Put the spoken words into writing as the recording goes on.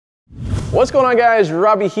What's going on, guys?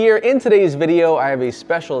 Robby here. In today's video, I have a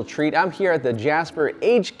special treat. I'm here at the Jasper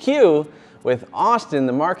HQ with Austin,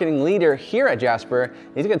 the marketing leader here at Jasper.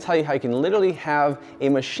 He's gonna tell you how you can literally have a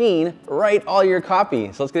machine write all your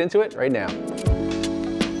copy. So let's get into it right now.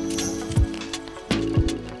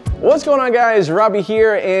 What's going on, guys? Robby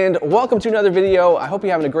here, and welcome to another video. I hope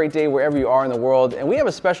you're having a great day wherever you are in the world. And we have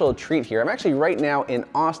a special treat here. I'm actually right now in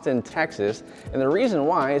Austin, Texas. And the reason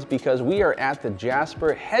why is because we are at the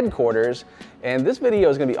Jasper headquarters. And this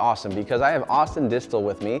video is gonna be awesome because I have Austin Distel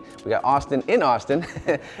with me. We got Austin in Austin.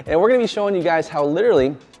 And we're gonna be showing you guys how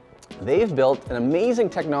literally they've built an amazing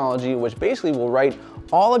technology which basically will write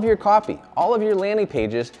all of your copy, all of your landing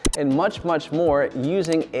pages, and much, much more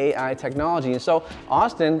using AI technology. And so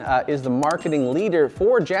Austin is the marketing leader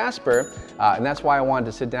for Jasper, and that's why I wanted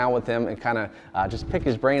to sit down with him and kind of just pick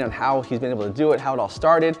his brain on how he's been able to do it, how it all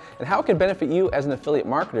started, and how it can benefit you as an affiliate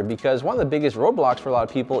marketer, because one of the biggest roadblocks for a lot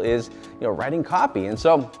of people is, writing copy. And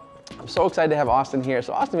so I'm so excited to have Austin here.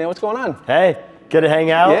 So Austin, man, what's going on? Hey. Good to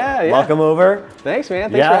hang out. Yeah. Welcome over. Thanks,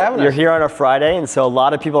 man. Thanks for having us. You're here on a Friday, and so a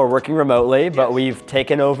lot of people are working remotely, but we've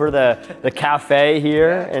taken over the cafe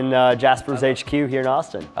here in Jasper's HQ here in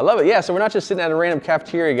Austin. I love it. Yeah, so we're not just sitting at a random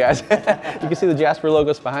cafeteria, guys. You can see the Jasper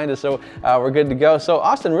logos behind us, so we're good to go. So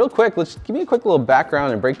Austin, real quick, let's give me a quick little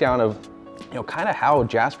background and breakdown of, kind of how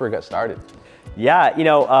Jasper got started. Yeah,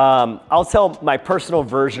 I'll tell my personal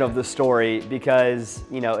version of the story because,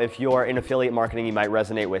 if you're in affiliate marketing, you might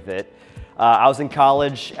resonate with it. I was in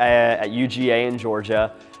college at UGA in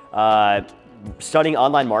Georgia, studying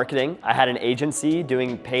online marketing. I had an agency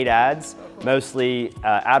doing paid ads, mostly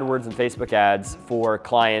AdWords and Facebook ads for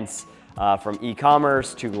clients from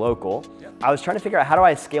e-commerce to local. I was trying to figure out how do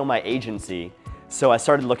I scale my agency. So I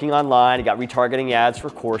started looking online, I got retargeting ads for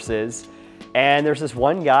courses. And there's this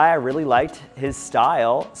one guy, I really liked his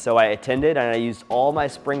style. So I attended and I used all my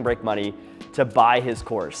spring break money to buy his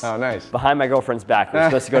course. Oh, nice. Behind my girlfriend's back. We're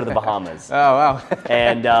supposed to go to the Bahamas. Oh, wow.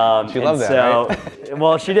 And she loved that, so, right?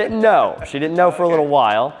 Well, she didn't know. She didn't know for a little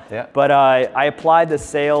while. Yeah. But I applied the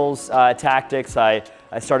sales tactics. I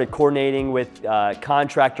started coordinating with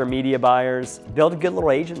contractor media buyers, built a good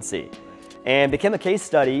little agency, and became a case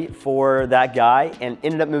study for that guy and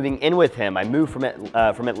ended up moving in with him. I moved from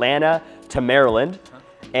Atlanta to Maryland,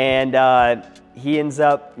 and he ends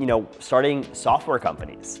up, starting software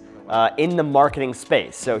companies. In the marketing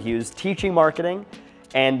space. So he was teaching marketing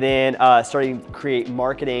and then starting to create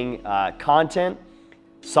marketing content,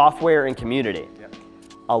 software, and community. Yep.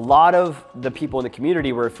 A lot of the people in the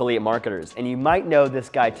community were affiliate marketers, and you might know this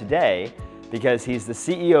guy today because he's the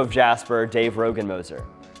CEO of Jasper, Dave Rogenmoser.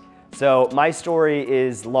 So my story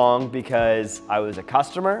is long because I was a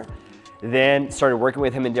customer, then started working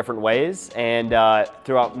with him in different ways, and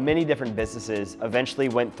throughout many different businesses, eventually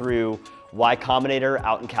went through Y Combinator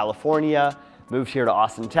out in California, moved here to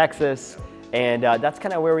Austin, Texas, and that's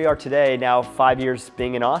kind of where we are today. Now 5 years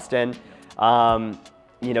being in Austin,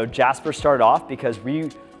 Jasper started off because we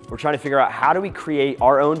were trying to figure out how do we create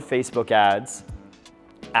our own Facebook ads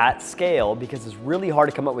at scale, because it's really hard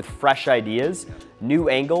to come up with fresh ideas, new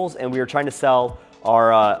angles, and we were trying to sell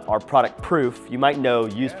our product Proof. You might know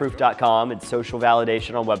useproof.com. It's social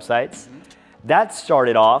validation on websites. That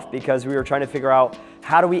started off because we were trying to figure out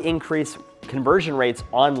how do we increase conversion rates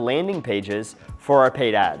on landing pages for our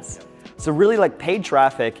paid ads. So really, paid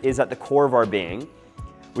traffic is at the core of our being.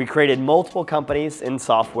 We created multiple companies in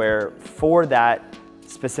software for that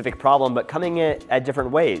specific problem, but coming in at different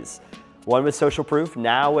ways. One with social proof,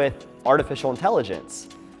 now with artificial intelligence.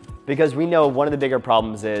 Because we know one of the bigger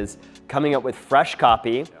problems is coming up with fresh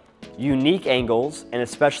copy, unique angles, and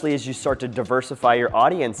especially as you start to diversify your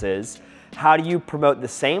audiences, how do you promote the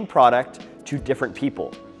same product to different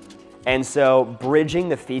people? And so bridging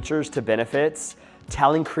the features to benefits,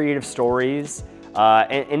 telling creative stories,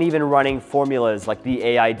 and even running formulas like the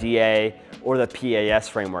AIDA or the PAS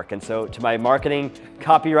framework. And so to my marketing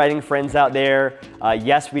copywriting friends out there,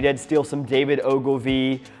 yes, we did steal some David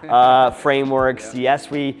Ogilvy frameworks. Yes,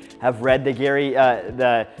 we have read the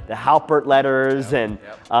the Halpert letters, and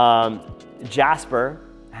Jasper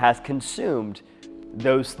has consumed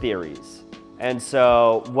those theories. And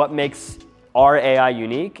so what makes our AI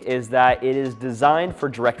unique is that it is designed for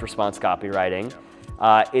direct response copywriting.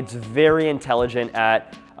 It's very intelligent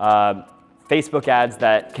at Facebook ads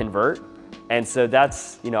that convert. And so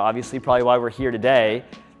that's, obviously probably why we're here today.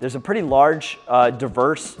 There's a pretty large,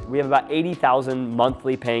 diverse, we have about 80,000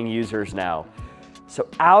 monthly paying users now. So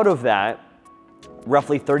out of that,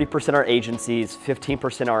 roughly 30% are agencies,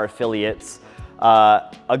 15% are affiliates,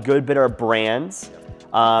 a good bit are brands,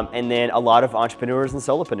 and then a lot of entrepreneurs and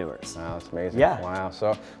solopreneurs. Wow, that's amazing. Yeah. Wow.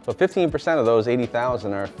 So 15% of those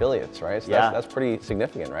 80,000 are affiliates, right? So Yeah. that's pretty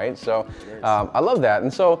significant, right? So I love that.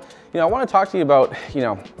 And so, I want to talk to you about,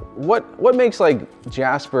 what makes like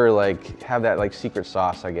Jasper like have that like secret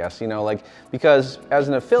sauce, I guess, like, because as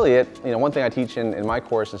an affiliate, one thing I teach in my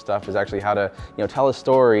course and stuff is actually how to, tell a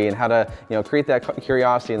story and how to, create that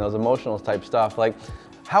curiosity and those emotional type stuff. Like,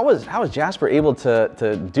 how was Jasper able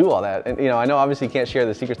to do all that? And I know obviously you can't share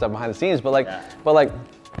the secret stuff behind the scenes, but like,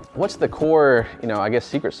 what's the core, I guess,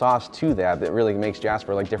 secret sauce to that really makes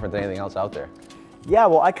Jasper like different than anything else out there? Yeah,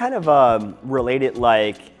 well, I kind of relate it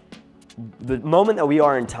like the moment that we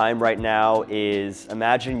are in time right now is,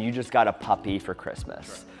 imagine you just got a puppy for Christmas.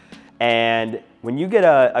 Sure. And when you get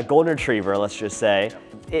a golden retriever, let's just say,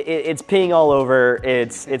 it's peeing all over,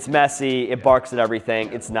 it's messy, it barks at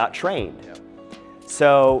everything, it's not trained.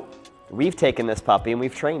 So we've taken this puppy and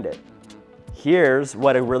we've trained it. Here's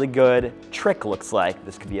what a really good trick looks like.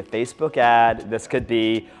 This could be a Facebook ad. This could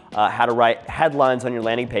be how to write headlines on your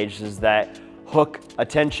landing pages that hook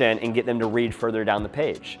attention and get them to read further down the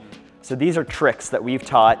page. So these are tricks that we've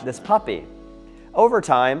taught this puppy. Over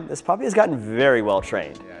time, this puppy has gotten very well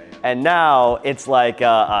trained. And now it's like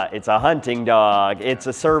it's a hunting dog, it's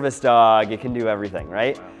a service dog, it can do everything,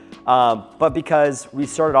 right? But because we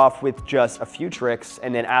started off with just a few tricks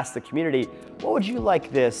and then asked the community, what would you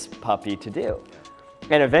like this puppy to do?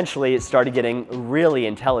 And eventually it started getting really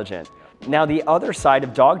intelligent. Now the other side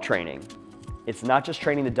of dog training, it's not just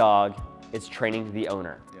training the dog, it's training the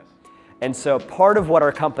owner. And so part of what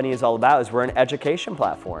our company is all about is we're an education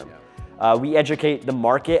platform. We educate the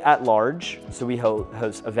market at large, so we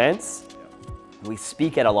host events. We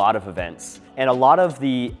speak at a lot of events. And a lot of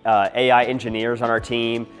the AI engineers on our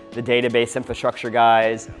team, the database infrastructure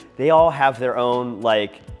guys, they all have their own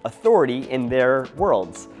like authority in their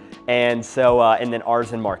worlds. And so, and then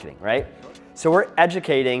ours in marketing, right? So we're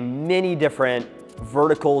educating many different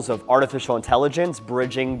verticals of artificial intelligence,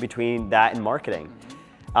 bridging between that and marketing.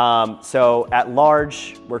 So at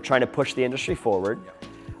large, we're trying to push the industry forward.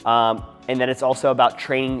 And then it's also about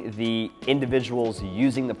training the individuals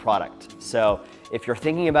using the product. So if you're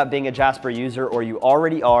thinking about being a Jasper user or you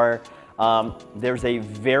already are, there's a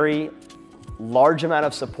very large amount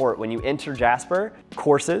of support when you enter Jasper.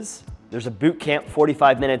 Courses, there's a boot camp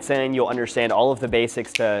 45 minutes in, you'll understand all of the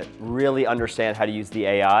basics to really understand how to use the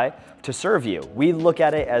AI to serve you. We look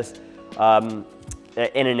at it as an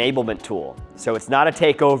enablement tool. So it's not a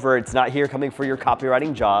takeover, it's not here coming for your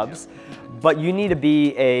copywriting jobs, but you need to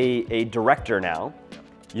be a director now.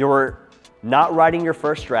 You're not writing your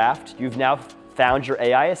first draft, you've now found your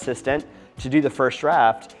AI assistant to do the first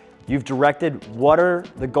draft. You've directed what are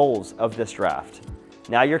the goals of this draft.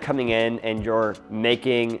 Now you're coming in and you're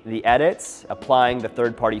making the edits, applying the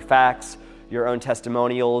third-party facts, your own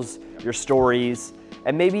testimonials, your stories,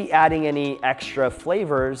 and maybe adding any extra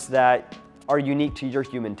flavors that are unique to your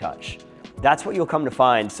human touch. That's what you'll come to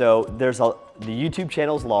find. So the YouTube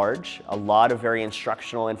channel is large, a lot of very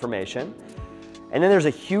instructional information. And then there's a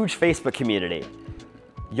huge Facebook community.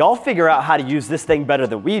 Y'all figure out how to use this thing better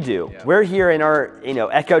than we do. Yeah. We're here in our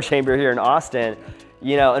echo chamber here in Austin,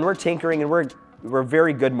 and we're tinkering and we're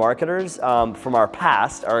very good marketers from our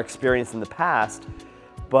past, our experience in the past,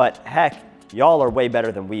 but heck, y'all are way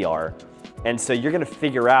better than we are. And so you're gonna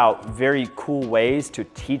figure out very cool ways to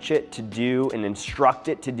teach it to do and instruct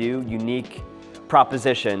it to do unique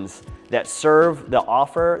propositions that serve the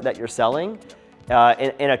offer that you're selling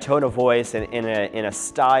in a tone of voice and in a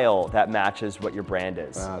style that matches what your brand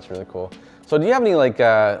is. Wow, that's really cool. So do you have any like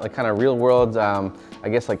kind of real world, I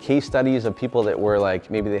guess like case studies of people that were like,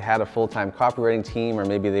 maybe they had a full-time copywriting team or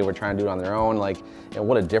maybe they were trying to do it on their own, like, and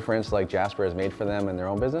what a difference like Jasper has made for them in their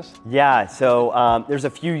own business? Yeah, so there's a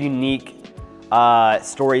few unique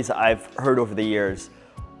stories I've heard over the years.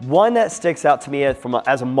 One that sticks out to me as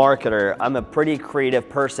a marketer, I'm a pretty creative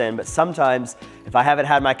person, but sometimes if I haven't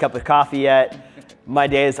had my cup of coffee yet, my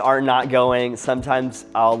days are not going. Sometimes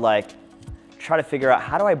I'll like try to figure out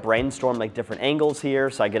how do I brainstorm like different angles here,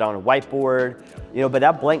 so I get on a whiteboard, but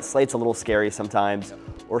that blank slate's a little scary sometimes.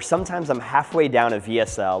 Or sometimes I'm halfway down a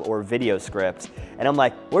VSL or video script and I'm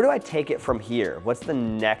like, where do I take it from here? What's the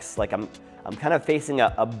next, like I'm kind of facing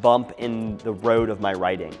a bump in the road of my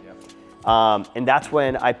writing. And that's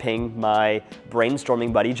when I ping my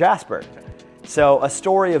brainstorming buddy Jasper. So a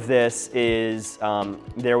story of this is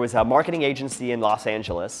there was a marketing agency in Los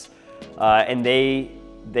Angeles and they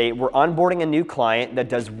were onboarding a new client that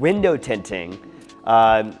does window tinting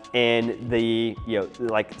in the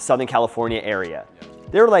like Southern California area.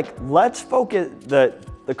 They were like, let's focus, the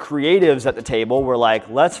the creatives at the table were like,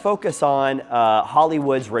 let's focus on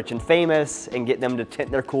Hollywood's rich and famous and get them to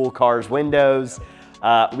tint their cool cars' windows.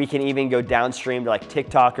 We can even go downstream to like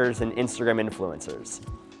TikTokers and Instagram influencers.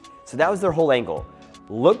 So that was their whole angle.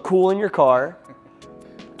 Look cool in your car,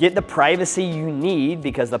 get the privacy you need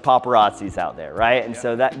because the paparazzi's out there, right? And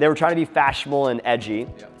so that they were trying to be fashionable and edgy.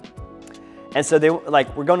 And so they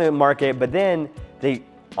like, we're going to market, but then they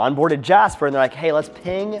onboarded Jasper and they're like, hey, let's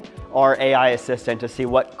ping our AI assistant to see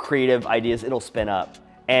what creative ideas it'll spin up.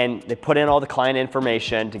 And they put in all the client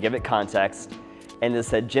information to give it context, and it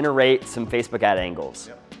said, generate some Facebook ad angles.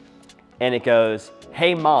 And it goes,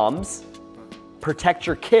 hey moms, protect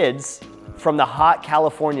your kids from the hot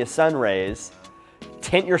California sun rays,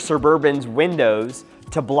 tint your Suburban's windows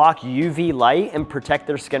to block UV light and protect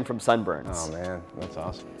their skin from sunburns. Oh man, that's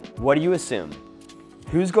awesome. What do you assume?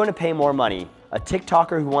 Who's going to pay more money? A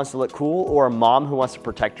TikToker who wants to look cool or a mom who wants to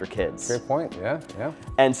protect her kids? Great point, yeah.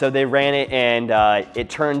 And so they ran it, and it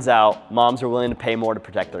turns out moms are willing to pay more to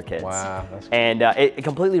protect their kids. Wow, that's cool. And it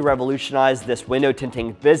completely revolutionized this window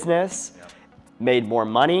tinting business, made more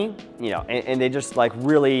money, you know, and they just like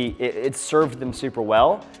really, it served them super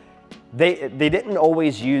well. They didn't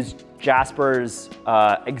always use Jasper's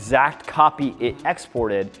exact copy it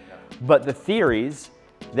exported, but the theories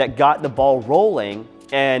that got the ball rolling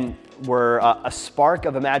and were a spark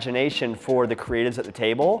of imagination for the creatives at the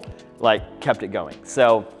table, like kept it going.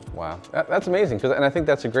 So wow, that's amazing. And I think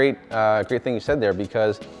that's a great thing you said there,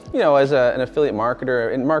 because you know, as an affiliate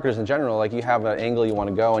marketer and marketers in general, like you have an angle you want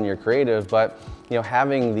to go and you're creative, but you know,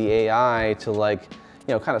 having the AI to like,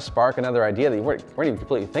 you know, kind of spark another idea that you weren't even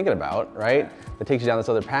completely thinking about, right? That takes you down this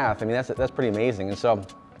other path. I mean, that's pretty amazing. And so,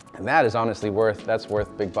 and that is honestly worth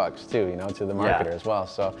big bucks too, you know, to the marketer as well.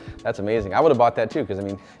 So that's amazing. I would have bought that too, because I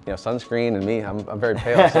mean, you know, sunscreen and me, I'm very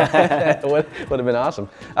pale, so it would have been awesome.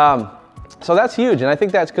 So that's huge, and I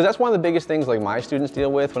think that's because that's one of the biggest things like my students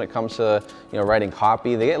deal with when it comes to, you know, writing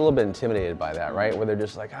copy. They get a little bit intimidated by that, right? Where they're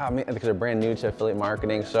just like, oh man, because they're brand new to affiliate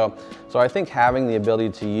marketing. So I think having the ability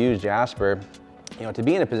to use Jasper, you know, to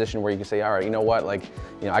be in a position where you can say, all right, you know what, like,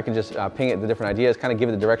 you know, I can just ping it the different ideas, kind of give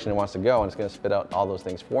it the direction it wants to go, and it's going to spit out all those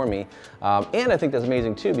things for me. And I think that's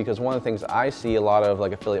amazing too, because one of the things I see a lot of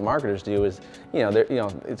like affiliate marketers do is, you know,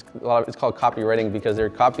 it's called copywriting because they're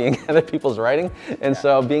copying other people's writing, and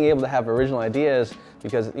so being able to have original ideas,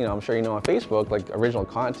 because you know, I'm sure you know on Facebook, like original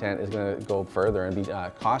content is going to go further and be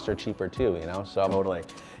costs are cheaper too, you know. So totally.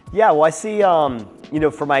 Yeah, well, I see, you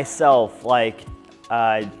know, for myself, like.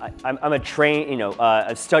 I'm a trained, you know,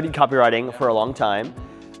 I've studied copywriting for a long time,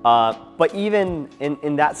 but even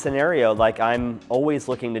in that scenario, like I'm always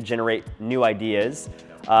looking to generate new ideas.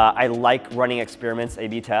 I like running experiments,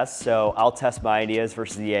 A/B tests, so I'll test my ideas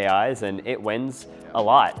versus the AIs, and it wins a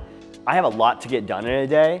lot. I have a lot to get done in a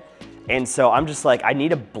day, and so I'm just like, I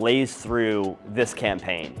need to blaze through this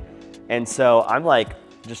campaign. And so I'm like,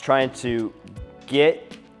 just trying to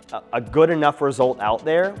get a good enough result out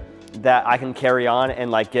there that I can carry on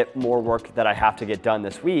and like get more work that I have to get done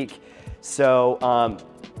this week. So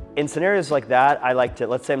in scenarios like that, I like to,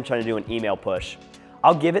 let's say I'm trying to do an email push.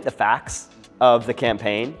 I'll give it the facts of the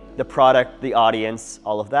campaign, the product, the audience,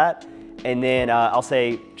 all of that. And then I'll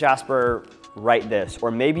say, Jasper, write this. Or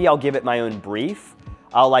maybe I'll give it my own brief.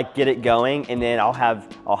 I'll like get it going, and then I'll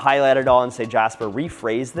highlight it all and say, Jasper,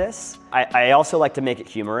 rephrase this. I also like to make it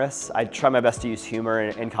humorous. I try my best to use humor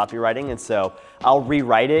in copywriting, and so I'll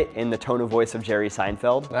rewrite it in the tone of voice of Jerry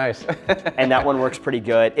Seinfeld. Nice. And that one works pretty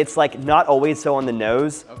good. It's like not always so on the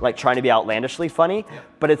nose, like trying to be outlandishly funny,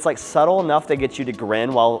 but it's like subtle enough that gets you to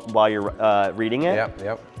grin while you're reading it.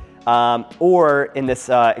 Yep. Or in this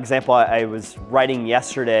example I was writing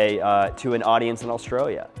yesterday to an audience in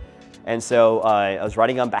Australia. And so I was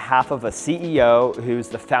writing on behalf of a CEO who's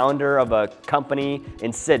the founder of a company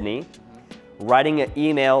in Sydney, writing an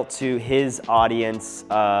email to his audience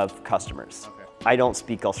of customers. Okay. I don't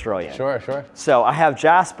speak Australian. Sure. So I have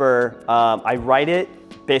Jasper, I write it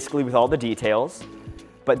basically with all the details,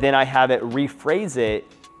 but then I have it rephrase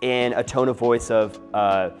it in a tone of voice of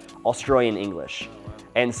Australian English.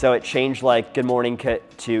 And so it changed like good morning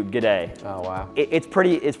to good day. Oh wow. It's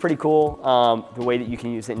pretty cool the way that you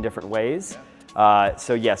can use it in different ways.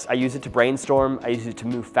 So yes, I use it to brainstorm. I use it to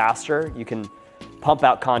move faster. You can pump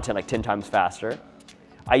out content like 10 times faster.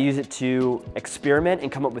 I use it to experiment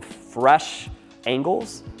and come up with fresh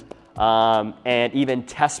angles and even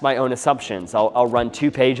test my own assumptions. I'll run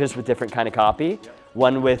 2 pages with different kind of copy.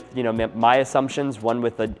 One with, you know, my assumptions, one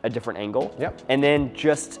with a different angle. Yep. And then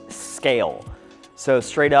just scale. So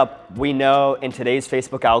straight up, we know in today's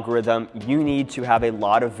Facebook algorithm, you need to have a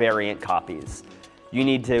lot of variant copies. You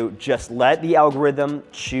need to just let the algorithm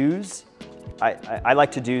choose I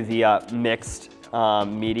like to do the mixed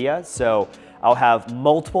media. So I'll have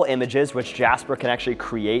multiple images, which Jasper can actually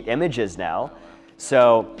create images now.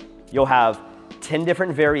 So you'll have 10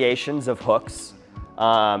 different variations of hooks.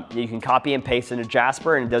 You can copy and paste into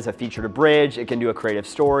Jasper, and it does a feature to bridge. It can do a creative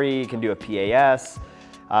story. It can do a PAS.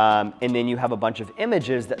 And then you have a bunch of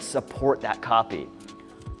images that support that copy.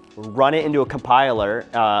 Run it into a compiler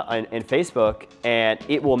in Facebook, and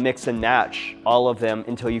it will mix and match all of them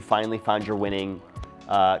until you finally find your winning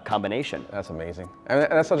combination. That's amazing. And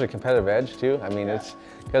that's such a competitive edge too. I mean, it's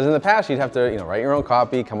because in the past you'd have to, write your own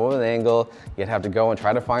copy, come up with an angle. You'd have to go and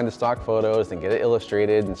try to find the stock photos and get it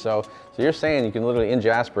illustrated. And so you're saying you can literally in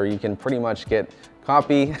Jasper, you can pretty much get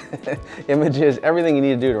copy, images, everything you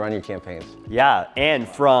need to do to run your campaigns. Yeah, and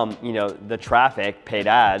from the traffic, paid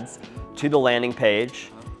ads, to the landing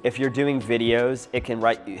page. If you're doing videos, it can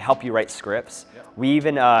help you write scripts. We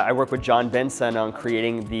even, I work with John Benson on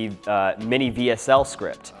creating the mini VSL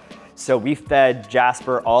script. So we fed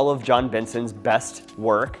Jasper all of John Benson's best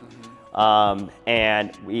work,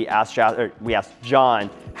 and we asked John,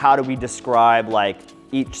 how do we describe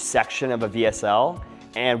each section of a VSL,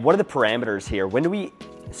 and what are the parameters here? When do we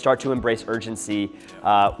start to embrace urgency?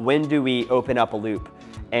 When do we open up a loop?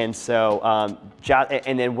 And so,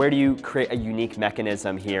 and then where do you create a unique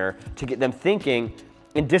mechanism here to get them thinking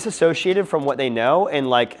and disassociated from what they know and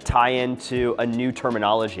tie into a new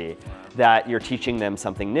terminology that you're teaching them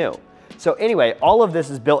something new. So anyway, all of this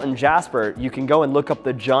is built in Jasper. You can go and look up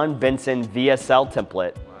the John Benson VSL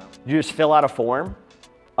template. You just fill out a form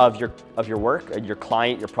of your work, your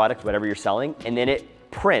client, your product, whatever you're selling, and then it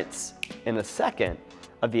prints in a second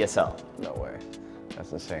a VSL. No way.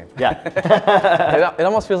 That's insane. Yeah. it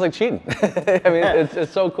almost feels like cheating. I mean,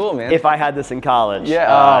 it's so cool, man. If I had this in college. Yeah.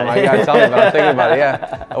 Oh my God, tell me about it. I'm thinking about it.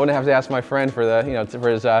 Yeah. I wouldn't have to ask my friend for the, for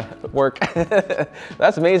his work.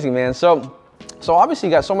 That's amazing, man. So obviously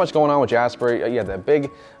you got so much going on with Jasper. You had that big,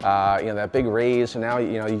 that big raise. So now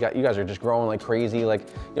you guys are just growing like crazy.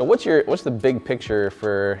 What's the big picture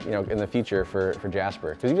for in the future for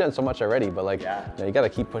Jasper? Because you've done so much already, but you got to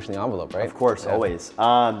keep pushing the envelope, right? Of course, always.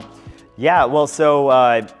 Yeah, well,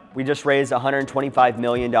 so we just raised a $125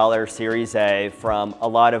 million Series A from a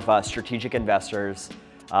lot of strategic investors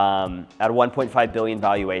at a $1.5 billion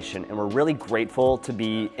valuation, and we're really grateful to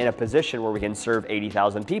be in a position where we can serve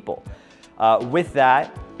 80,000 people. With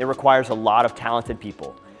that, it requires a lot of talented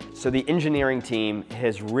people. So the engineering team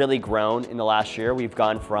has really grown in the last year. We've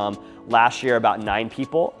gone from last year about 9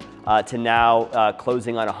 people to now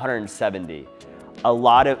closing on 170. A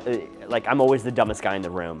lot of, I'm always the dumbest guy in the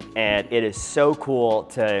room, and it is so cool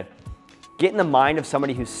to get in the mind of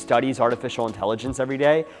somebody who studies artificial intelligence every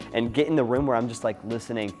day and get in the room where I'm just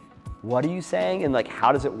listening, what are you saying? And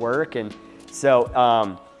how does it work? And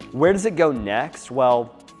so where does it go next?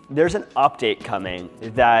 Well, there's an update coming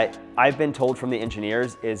that I've been told from the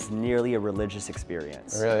engineers is nearly a religious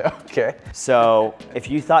experience. Really? Okay. So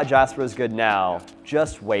if you thought Jasper was good now,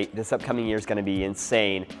 just wait. This upcoming year is going to be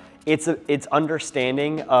insane. It's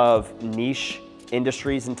understanding of niche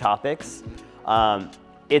industries and topics,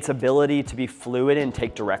 its ability to be fluid and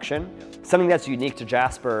take direction. Something that's unique to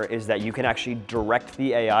Jasper is that you can actually direct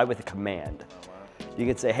the AI with a command. You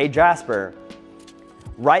could say, hey Jasper,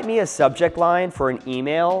 write me a subject line for an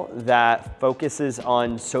email that focuses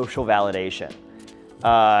on social validation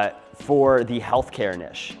for the healthcare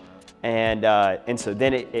niche. And so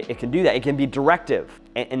then it can do that. It can be directive.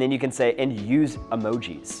 And then you can say, and use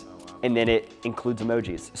emojis. And then it includes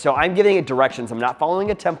emojis. So I'm giving it directions. I'm not following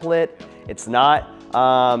a template. It's not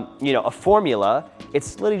a formula.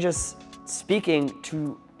 It's literally just speaking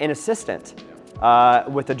to an assistant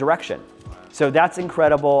with a direction. So that's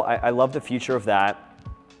incredible. I love the future of that.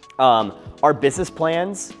 Our business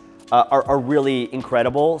plans are really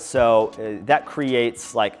incredible. So that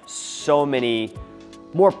creates so many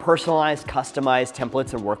more personalized, customized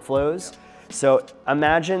templates and workflows. So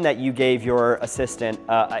imagine that you gave your assistant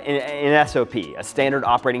an SOP, a standard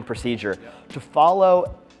operating procedure, to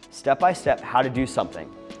follow step by step how to do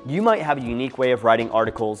something. You might have a unique way of writing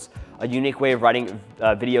articles, a unique way of writing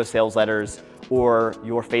video sales letters, or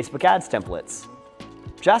your Facebook ads templates.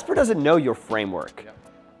 Jasper doesn't know your framework,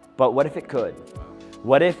 but what if it could?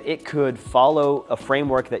 What if it could follow a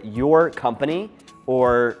framework that your company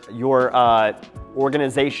or your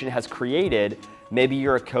organization has created? Maybe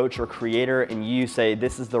you're a coach or creator and you say,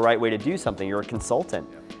 this is the right way to do something. You're a consultant.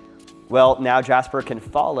 Well, now Jasper can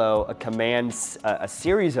follow a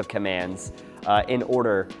series of commands in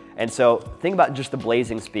order. And so think about just the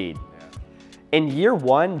blazing speed. In year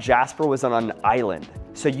 1, Jasper was on an island.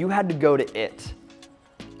 So you had to go to it.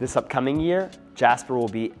 This upcoming year, Jasper will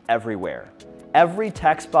be everywhere. Every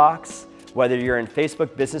text box Whether you're in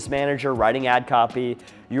Facebook Business Manager writing ad copy,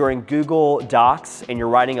 you're in Google Docs and you're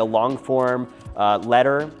writing a long form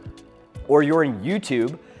letter, or you're in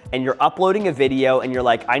YouTube and you're uploading a video and you're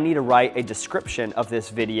like, I need to write a description of this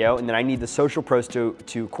video and then I need the social post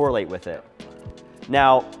to correlate with it.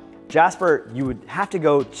 Now, Jasper, you would have to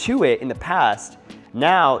go to it in the past.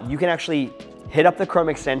 Now you can actually hit up the Chrome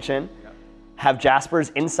extension, have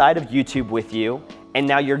Jasper's inside of YouTube with you, and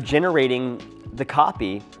now you're generating the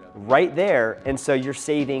copy right there, and so you're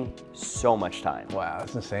saving so much time. Wow,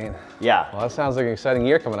 that's insane. Yeah. Well, that sounds like an exciting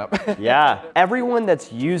year coming up. Yeah. Everyone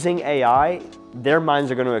that's using AI, their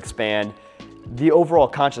minds are going to expand. The overall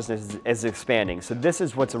consciousness is expanding. So this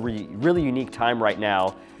is what's a really unique time right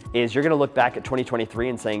now, is you're going to look back at 2023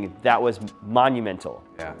 and saying that was monumental.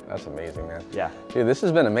 Yeah, that's amazing, man. Yeah. Dude, this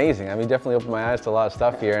has been amazing. I mean, definitely opened my eyes to a lot of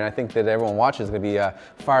stuff here, and I think that everyone watching is going to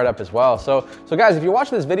be fired up as well. So guys, if you're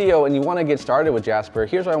watching this video and you want to get started with Jasper,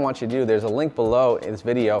 here's what I want you to do. There's a link below in this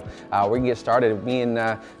video where you can get started. Me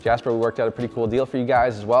and Jasper, we worked out a pretty cool deal for you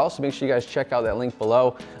guys as well, so make sure you guys check out that link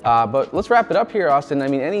below. But let's wrap it up here, Austin. I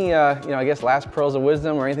mean, any I guess last pearls of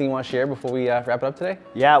wisdom or anything you want to share before we wrap it up today?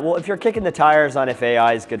 Yeah, well, if you're kicking the tires on if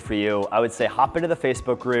AI is good for you, I would say hop into the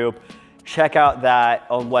Facebook group, check out that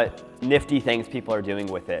on what nifty things people are doing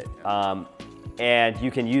with it. And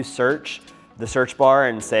you can use the search bar,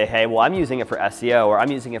 and say, hey, well, I'm using it for SEO, or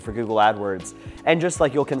I'm using it for Google AdWords. And just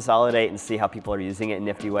like you'll consolidate and see how people are using it in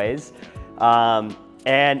nifty ways. And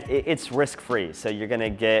it's risk-free. So you're gonna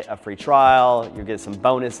get a free trial, you'll get some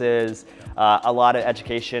bonuses, a lot of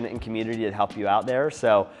education and community to help you out there.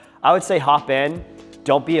 So I would say hop in,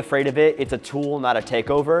 don't be afraid of it. It's a tool, not a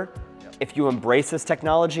takeover. If you embrace this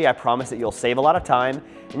technology, I promise that you'll save a lot of time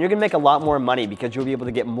and you're gonna make a lot more money because you'll be able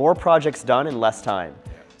to get more projects done in less time.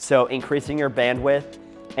 So increasing your bandwidth,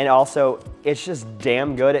 and also it's just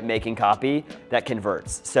damn good at making copy that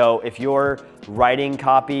converts. So if you're writing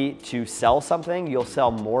copy to sell something, you'll sell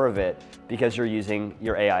more of it because you're using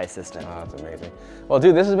your AI assistant. Oh, that's amazing. Well,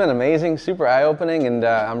 dude, this has been amazing, super eye-opening, and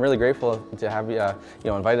I'm really grateful to have you,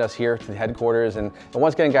 invited us here to the headquarters. And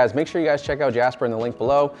once again, guys, make sure you guys check out Jasper in the link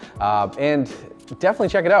below, and definitely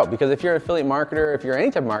check it out, because if you're an affiliate marketer, if you're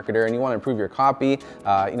any type of marketer and you want to improve your copy,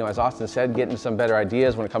 as Austin said, getting some better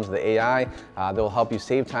ideas when it comes to the AI that will help you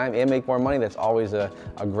save time and make more money, that's always a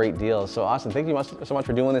great deal. So Austin, thank you so much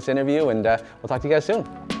for doing this interview, and we'll talk to you guys soon.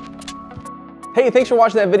 Hey, thanks for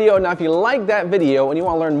watching that video. Now, if you like that video and you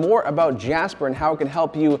want to learn more about Jasper and how it can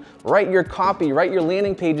help you write your copy, write your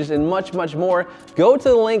landing pages, and much, much more, go to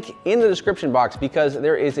the link in the description box, because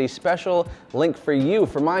there is a special link for you,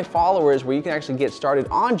 for my followers, where you can actually get started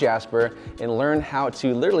on Jasper and learn how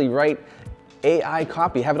to literally write AI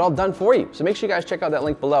copy, have it all done for you. So make sure you guys check out that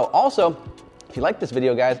link below. Also, if you like this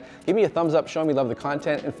video, guys, give me a thumbs up, showing me you love the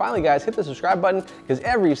content. And finally, guys, hit the subscribe button, because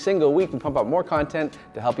every single week we pump out more content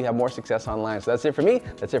to help you have more success online. So that's it for me.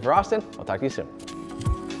 That's it for Austin. I'll talk to you soon.